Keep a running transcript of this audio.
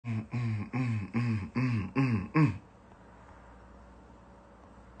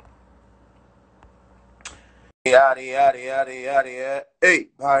Yada yada yada yada yada. Hey,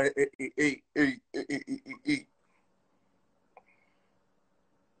 hey.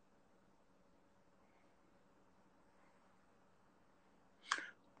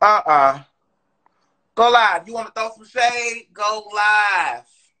 Uh-uh. Go live. You want to throw some shade? Go live.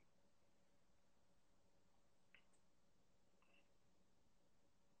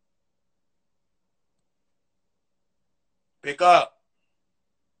 Pick up.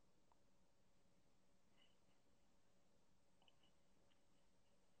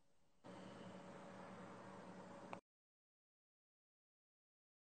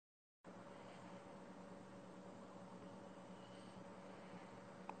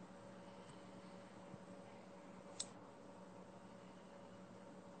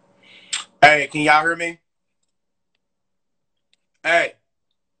 Hey, can y'all hear me? Hey,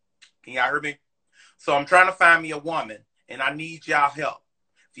 can y'all hear me? So I'm trying to find me a woman, and I need y'all help.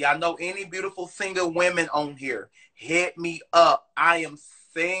 If y'all know any beautiful single women on here, hit me up. I am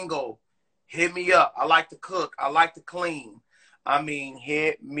single. Hit me up. I like to cook. I like to clean. I mean,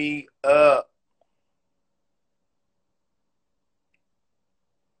 hit me up.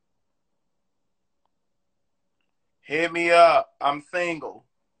 Hit me up. I'm single.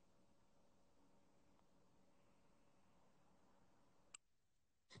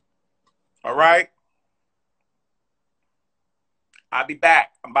 All right? I'll be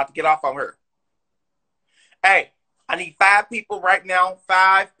back. I'm about to get off on her. Hey, I need 5 people right now.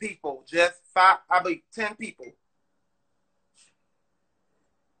 5 people. Just 5. I mean, 10 people.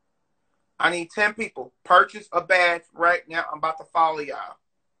 I need 10 people. Purchase a badge right now. I'm about to follow y'all.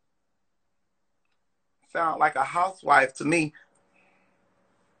 Sound like a housewife to me.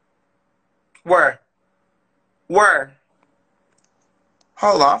 Where? Where?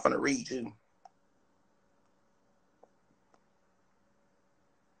 Hold on, I'm finna read you.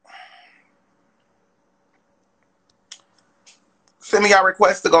 Send me your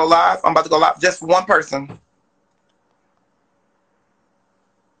request to go live. I'm about to go live. Just for one person.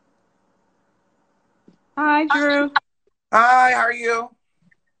 Hi, Drew. Hi, how are you?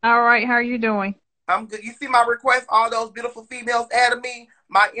 All right, how are you doing? I'm good. You see my request? All those beautiful females added me.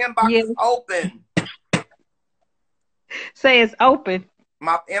 My inbox Yes. is open. Say it's open.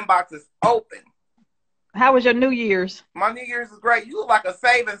 My inbox is open. How was your New Year's? My New Year's is great. You look like a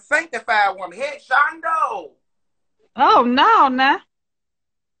saved and sanctified woman. Hey, Shondo. Oh, no, nah.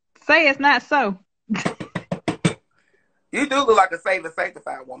 Say it's not so. You do look like a saved and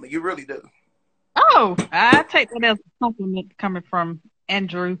sanctified woman. You really do. Oh, I take that as a compliment coming from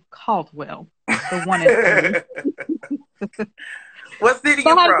Andrew Caldwell, the one and only. What city So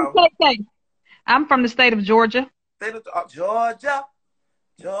you how does from? the state taste? I'm from the state of Georgia. State of Georgia.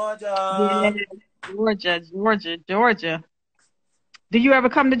 Yeah, Georgia. Georgia. Do you ever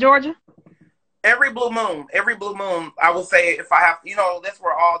come to Georgia? Every blue moon, I will say if I have, that's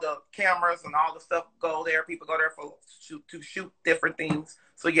where all the cameras and all the stuff go there. People go there to shoot different things.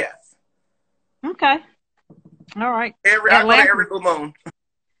 So yes. Okay. All right. I go to every blue moon.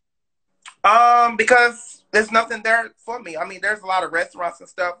 Because there's nothing there for me. I mean, there's a lot of restaurants and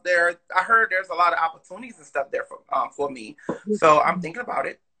stuff there. I heard there's a lot of opportunities and stuff there for me. So I'm thinking about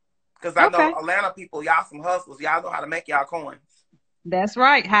it. Because I know Atlanta people, y'all some hustlers. Y'all know how to make y'all coins. That's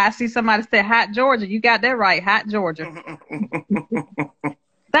right. I see somebody say hot Georgia. You got that right. Hot Georgia.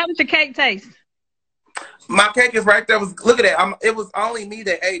 That was your cake taste. My cake is right there. Look at that. It was only me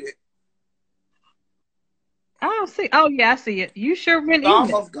that ate it. Oh, see. Oh, yeah, I see it. You sure been It's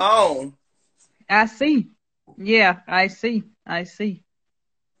eating almost gone. I see. Yeah, I see.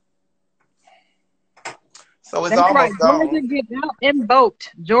 So it's That's almost right. gone. Georgia get out and vote.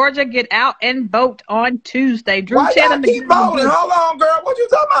 Georgia get out and vote on Tuesday. Drew, Why y'all keep voting? Hold on, girl. What you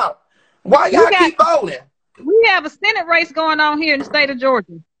talking about? Why y'all keep voting? We have a Senate race going on here in the state of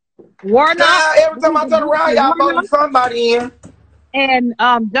Georgia. Warnock. Every time I turn around, y'all voting somebody in. And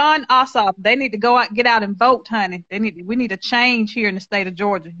John Ossoff, they need to go out, get out and vote, honey. We need a change here in the state of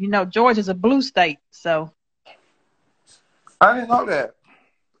Georgia. You know, Georgia's a blue state, so. I didn't know that.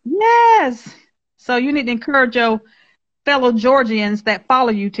 Yes. So you need to encourage your fellow Georgians that follow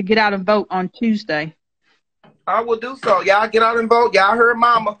you to get out and vote on Tuesday. I will do so. Y'all get out and vote. Y'all heard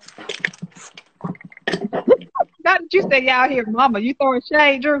mama. Not that you say y'all hear mama. You throwing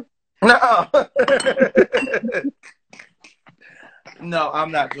shade, Drew? No. No,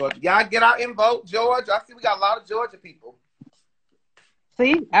 I'm not Georgia. Y'all get out and vote, Georgia. I see we got a lot of Georgia people.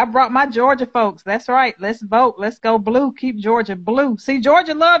 See, I brought my Georgia folks. That's right. Let's vote. Let's go blue. Keep Georgia blue. See,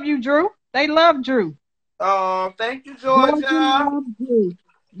 Georgia love you, Drew. They love Drew. Oh, thank you, Georgia. Love Drew.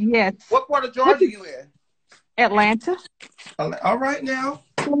 Yes. What part of Georgia you in? Atlanta. All right now.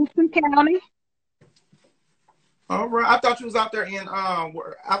 Fulton County. All right. I thought you was out there in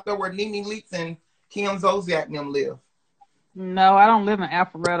out there where Nene Leaks and Kim Zolciak and them live. No, I don't live in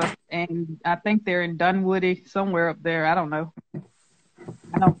Alpharetta, and I think they're in Dunwoody, somewhere up there. I don't know.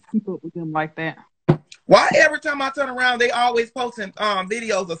 I don't keep up with them like that. Why every time I turn around, they always posting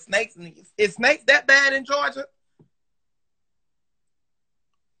videos of snakes? And is snakes that bad in Georgia?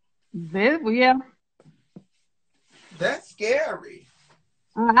 Yeah. That's scary.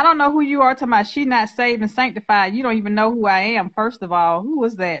 I don't know who you are talking about. She not saved and sanctified. You don't even know who I am, first of all. Who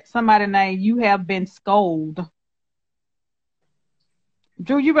was that? Somebody named You Have Been Scolded.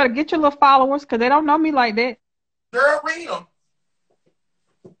 Drew, you better get your little followers because they don't know me like that. Girl, read them.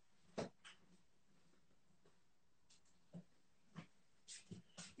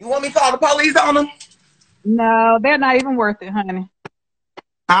 You want me to call the police on them? No, they're not even worth it, honey.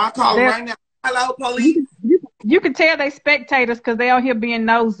 I'll call them right now. Hello, police. You can tell they spectators because they out here being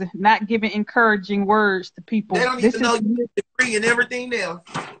nosy, not giving encouraging words to people. They don't even know you're free and everything else.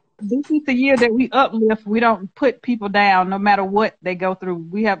 This is the year that we uplift. We don't put people down no matter what they go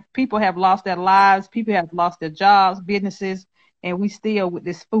through. People have lost their lives, people have lost their jobs, businesses, and we still with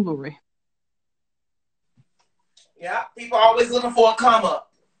this foolery. Yeah, people always looking for a come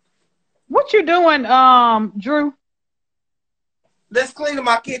up. What you doing, Drew? Just cleaning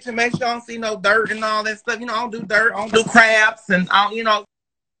my kitchen, make sure I don't see no dirt and all that stuff. You know, I don't do dirt, I don't do crabs, and a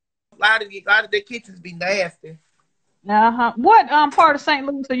lot of their kitchens be nasty. What part of St.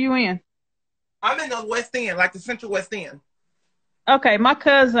 Louis are you in? I'm in the West End, like the Central West End. Okay, my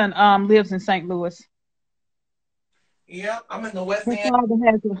cousin lives in St. Louis. Yeah, I'm in the West End.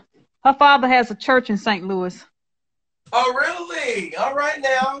 Her father has a church in St. Louis. Oh, really? All right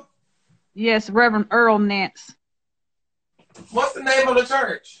now. Yes, Reverend Earl Nance. What's the name of the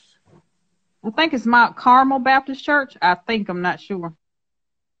church? I think it's Mount Carmel Baptist Church. I'm not sure.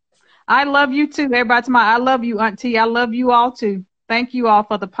 I love you too, everybody. I love you, Auntie. I love you all too. Thank you all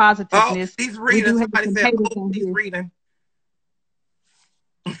for the positiveness. Oh, he's reading. Somebody said, he's reading.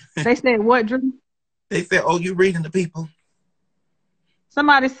 They said what, Drew? They said, oh, you reading the people.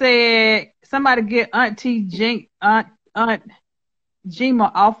 Somebody get Aunt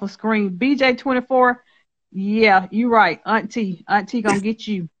Gima off of screen. BJ24. Yeah, you right. Auntie gonna get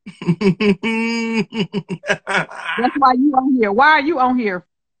you. That's why you on here. Why are you on here?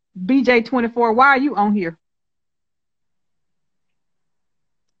 BJ24, why are you on here?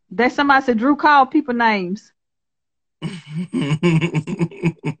 That somebody said Drew called people names. Reverend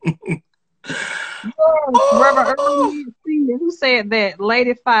Earl Nance Sr. Who said that?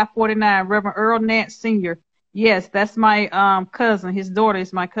 Lady 549, Reverend Earl Nance Sr. Yes, that's my cousin. His daughter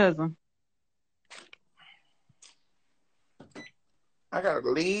is my cousin. I gotta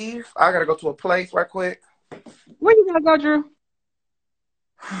leave. I gotta go to a place right quick. Where you gonna go, Drew?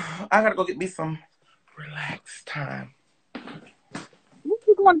 I gotta go get me some relaxed time. Where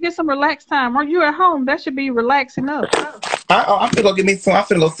you going to get some relaxed time? Are you at home? That should be relaxing up. I'm gonna go get me some. I'm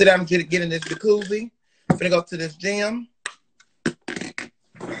gonna go sit down and get in this jacuzzi. I'm gonna go to this gym.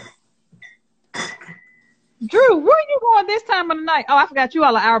 Drew, where are you going this time of the night? Oh, I forgot you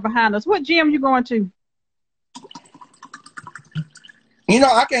all an hour behind us. What gym you going to? You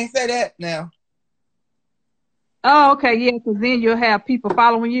know, I can't say that now. Oh, okay, yeah, because then you'll have people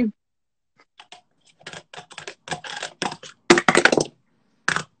following you.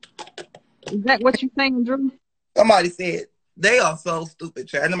 Is that what you saying, Drew? Somebody said they are so stupid,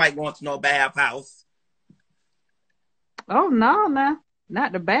 child. Nobody going to no bathhouse. Oh, no,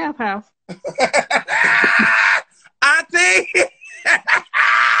 not the bathhouse. Auntie!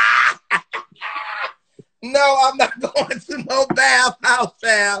 No, I'm not going to no bathhouse,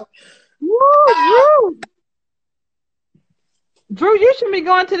 child. Woo, Drew, you should be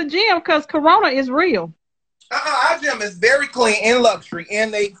going to the gym because Corona is real. Our gym is very clean and luxury,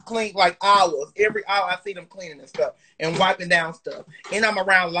 and they clean like hours. Every hour I see them cleaning and stuff and wiping down stuff. And I'm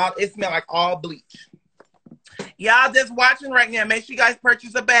around a lot. It smells like all bleach. Y'all just watching right now. Make sure you guys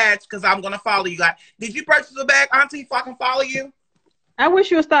purchase a badge because I'm going to follow you guys. Did you purchase a badge, Auntie, so I can follow you? I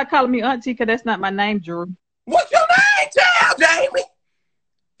wish you would start calling me Auntie because that's not my name, Drew. What's your name, child, Jamie?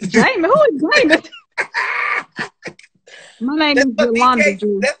 Jamie? Who is Jamie? My name is Yolanda,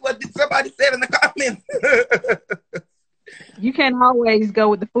 Drew. That's what somebody said in the comments. You can't always go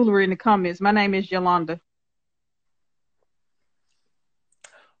with the foolery in the comments. My name is Yolanda.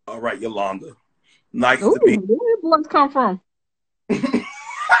 All right, Yolanda. Nice Ooh, to be. Where did boys come from?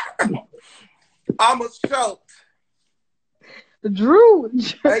 Almost choked. Drew.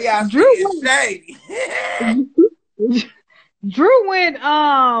 Yeah, Drew shady. Drew went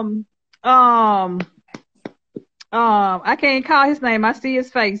I can't call his name. I see his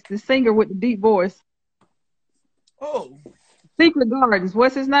face. The singer with the deep voice. Oh, Secret Gardens.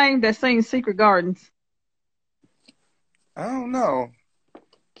 What's his name that sings Secret Gardens? I don't know.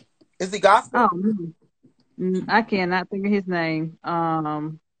 Is he gospel? Oh, I cannot think of his name.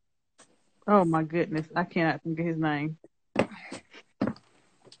 Oh my goodness, I cannot think of his name.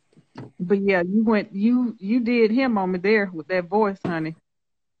 But yeah, you did him on me there with that voice, honey.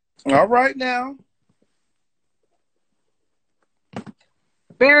 All right now.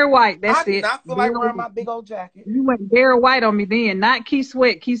 Barry White, I that's do it. not feel Barry like wearing White. my big old jacket. You went Barry White on me then, not Keith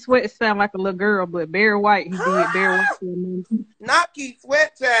Sweat. Keith Sweat sound like a little girl, but Barry White, he did Barry White for a moment. Not Keith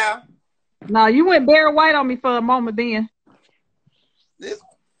Sweat, child. No, you went Barry White on me for a moment then. This,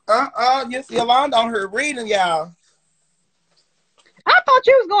 you see Yolanda on her reading, y'all. I thought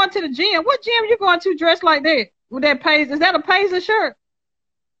you was going to the gym. What gym you going to dressed like that? With that Paisley? Is that a Paisley shirt?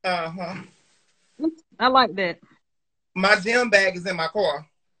 Uh-huh. I like that. My gym bag is in my car.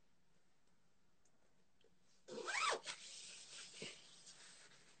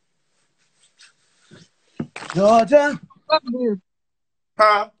 Georgia.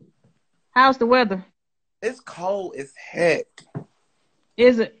 Huh? How's the weather? It's cold as heck.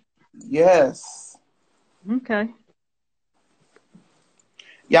 Is it? Yes. Okay.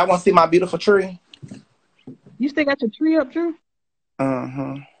 Y'all want to see my beautiful tree? You still got your tree up, Drew?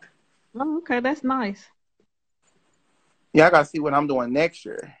 Uh-huh. Oh, okay. That's nice. Yeah, I got to see what I'm doing next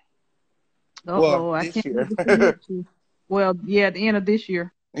year. Uh-oh, Well, I this can't year. wait to see next year. Well, yeah, at the end of this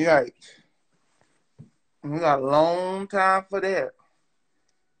year. Yeah. We got a long time for that.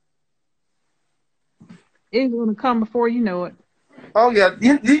 It's going to come before you know it. Oh, yeah.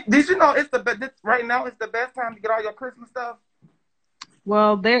 Did you know right now it's the best time to get all your Christmas stuff?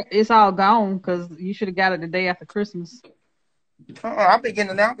 Well, it's all gone because you should have got it the day after Christmas. I've been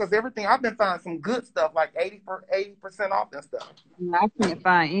getting it now because everything, I've been finding some good stuff, like 80% off and stuff. I can't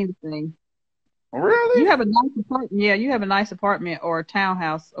find anything. Really? You have a nice apartment. Yeah, you have a nice apartment or a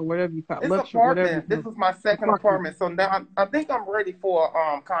townhouse or whatever you call it. It's Luxury, whatever you apartment. call This it. is my second apartment. So now I think I'm ready for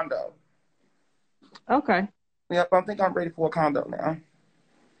a condo. Okay. Yep, I think I'm ready for a condo now.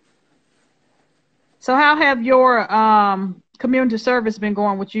 So how have your community service been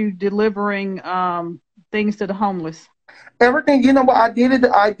going with you delivering things to the homeless? Everything, you know what? I did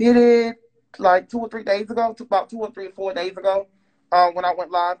it like 2 or 3 days ago, about 2 or 3 or 4 days ago. When I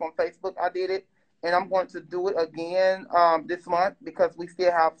went live on Facebook, I did it. And I'm going to do it again this month because we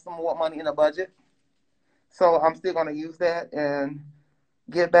still have some more money in the budget. So I'm still going to use that and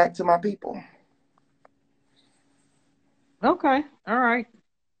get back to my people. Okay. All right.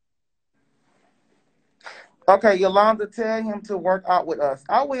 Okay, Yolanda, tell him to work out with us.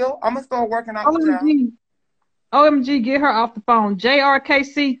 I will. I'm going to start working out with y'all. OMG. OMG, get her off the phone.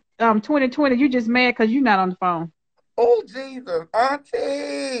 JRKC 2020, you just mad because you're not on the phone. Oh, Jesus.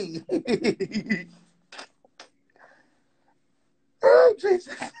 Auntie. Oh,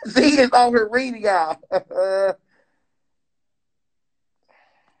 Jesus. She is on her reading, y'all.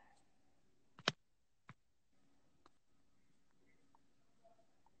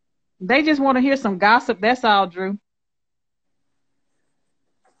 They just want to hear some gossip. That's all, Drew.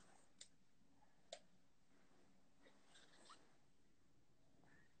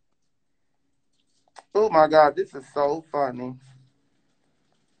 Oh, my God. This is so funny.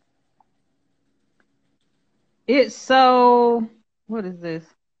 It's so, what is this?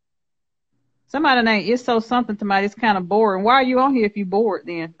 Somebody named It's So Something to my, it's kind of boring. Why are you on here if you're bored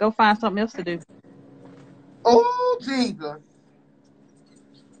then? Go find something else to do. Oh, Jesus.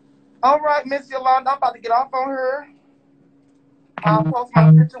 All right, Miss Yolanda, I'm about to get off on her. I'll post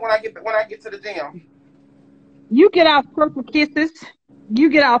my picture when I get to the gym. You get off purple kisses. You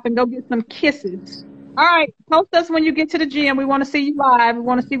get off and go get some kisses. All right, post us when you get to the gym. We want to see you live. We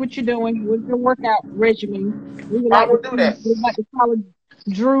want to see what you're doing. What's your workout regimen? We would I like to will do see. that. We would like to follow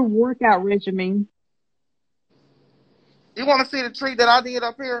Drew workout regimen. You want to see the tree that I did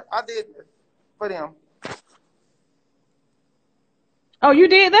up here? I did this for them. Oh, you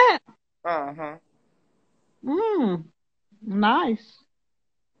did that? Uh-huh. Nice.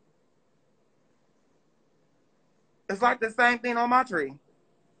 It's like the same thing on my tree.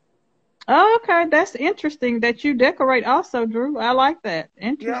 Oh, okay, that's interesting that you decorate also, Drew. I like that. Yeah,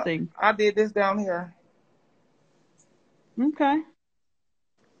 Interesting. I did this down here. Okay.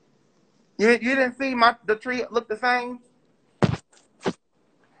 You didn't see the tree look the same?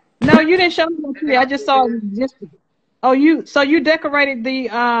 No, you didn't show me the And tree. then I I just did saw this. just. Oh, you decorated the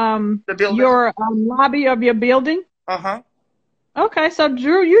The building? your lobby of your building. Uh-huh. Okay, so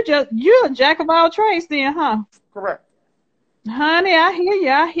Drew, you're a jack of all trades then, huh? Correct. Honey, I hear you.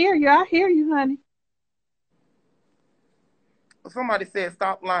 I hear you. I hear you, honey. Somebody said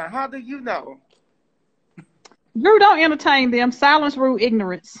stop lying. How do you know? Drew, don't entertain them. Silence rule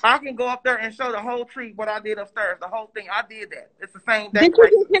ignorance. I can go up there and show the whole tree what I did upstairs. The whole thing. I did that. It's the same Did you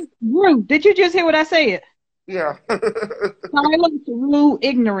decoration. just hear, Drew, did you just hear what I said? Yeah. Silence rule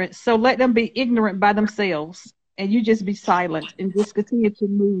ignorance. So let them be ignorant by themselves. And you just be silent and just continue to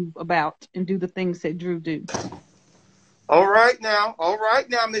move about and do the things that Drew do. All right now,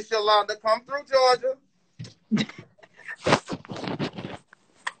 Miss Yolanda, come through, Georgia.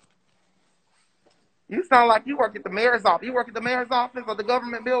 You sound like you work at the mayor's office. You work at the mayor's office or the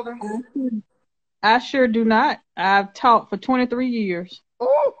government building? I sure do not. I've taught for 23 years.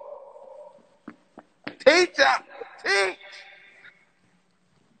 Oh, teacher, teach.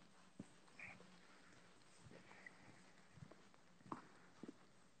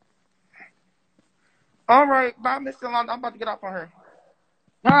 All right, bye, Miss Yolanda. I'm about to get off on her.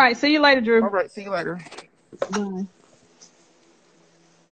 All right, see you later, Drew. All right, see you later. Bye.